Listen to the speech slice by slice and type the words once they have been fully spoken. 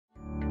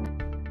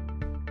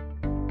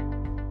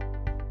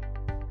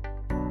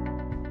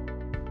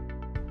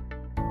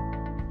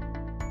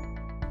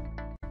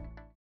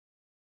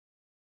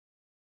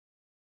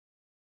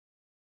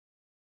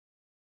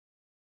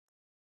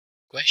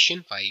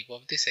Question 5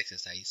 of this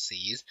exercise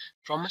says,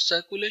 from a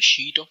circular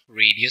sheet of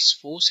radius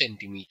 4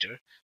 cm,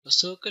 a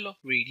circle of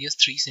radius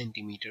 3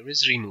 cm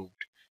is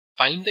removed.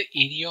 Find the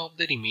area of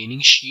the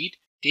remaining sheet.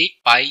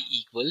 Take pi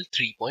equal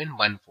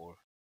 3.14.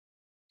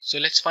 So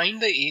let's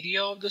find the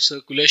area of the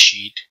circular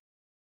sheet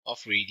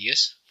of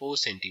radius 4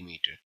 cm.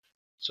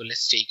 So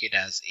let's take it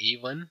as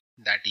A1,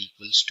 that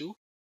equals to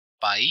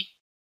pi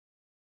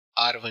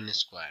R1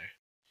 square.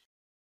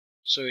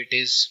 So it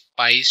is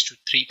pi is to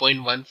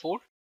 3.14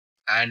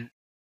 and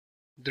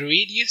the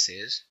radius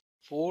is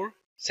 4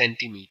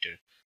 centimeter.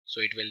 So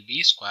it will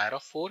be square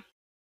of 4.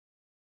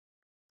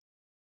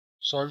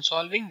 So on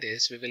solving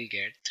this, we will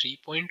get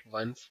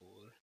 3.14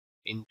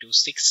 into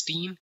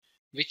 16,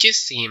 which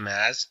is same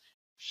as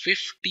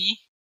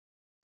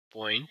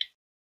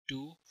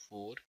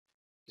 50.24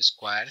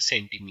 square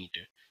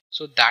centimeter.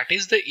 So that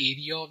is the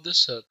area of the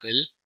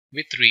circle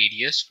with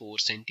radius 4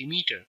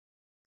 centimeter.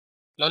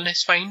 Now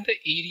let's find the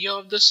area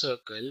of the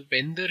circle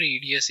when the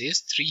radius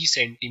is 3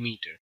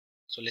 centimeter.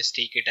 So let's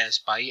take it as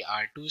pi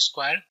R2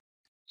 square.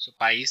 So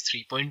pi is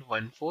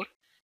 3.14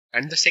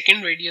 and the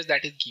second radius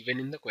that is given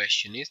in the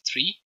question is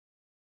 3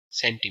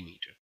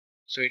 centimeter.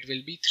 So it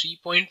will be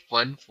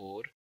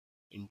 3.14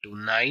 into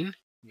 9,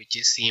 which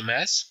is same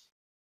as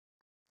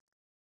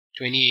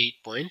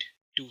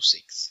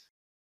 28.26.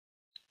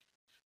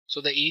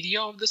 So the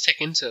area of the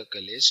second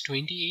circle is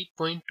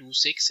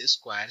 28.26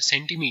 square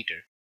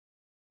centimeter.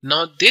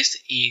 Now this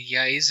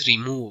area is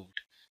removed.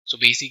 So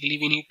basically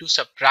we need to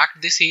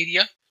subtract this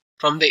area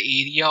from the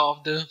area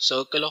of the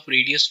circle of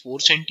radius 4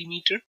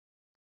 centimeter.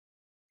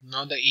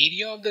 Now the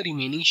area of the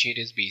remaining sheet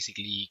is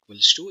basically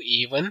equals to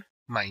A1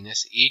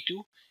 minus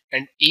A2,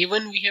 and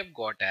A1 we have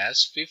got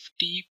as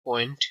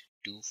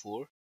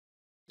 50.24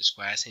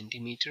 square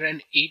centimeter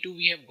and A2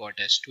 we have got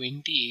as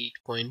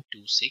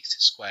 28.26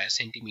 square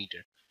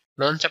centimeter.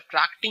 Now on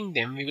subtracting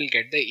them, we will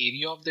get the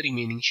area of the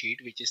remaining sheet,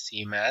 which is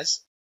same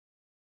as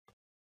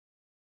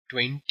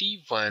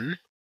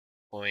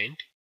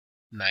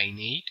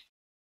 21.98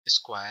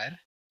 square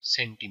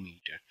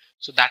centimeter.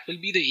 So that will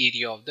be the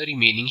area of the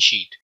remaining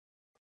sheet.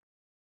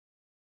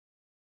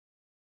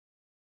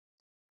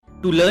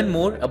 To learn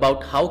more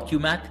about how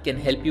QMath can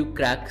help you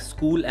crack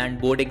school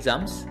and board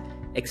exams,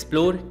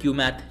 explore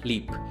QMath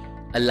Leap,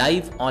 a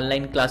live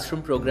online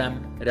classroom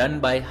program run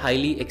by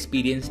highly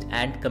experienced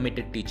and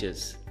committed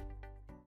teachers.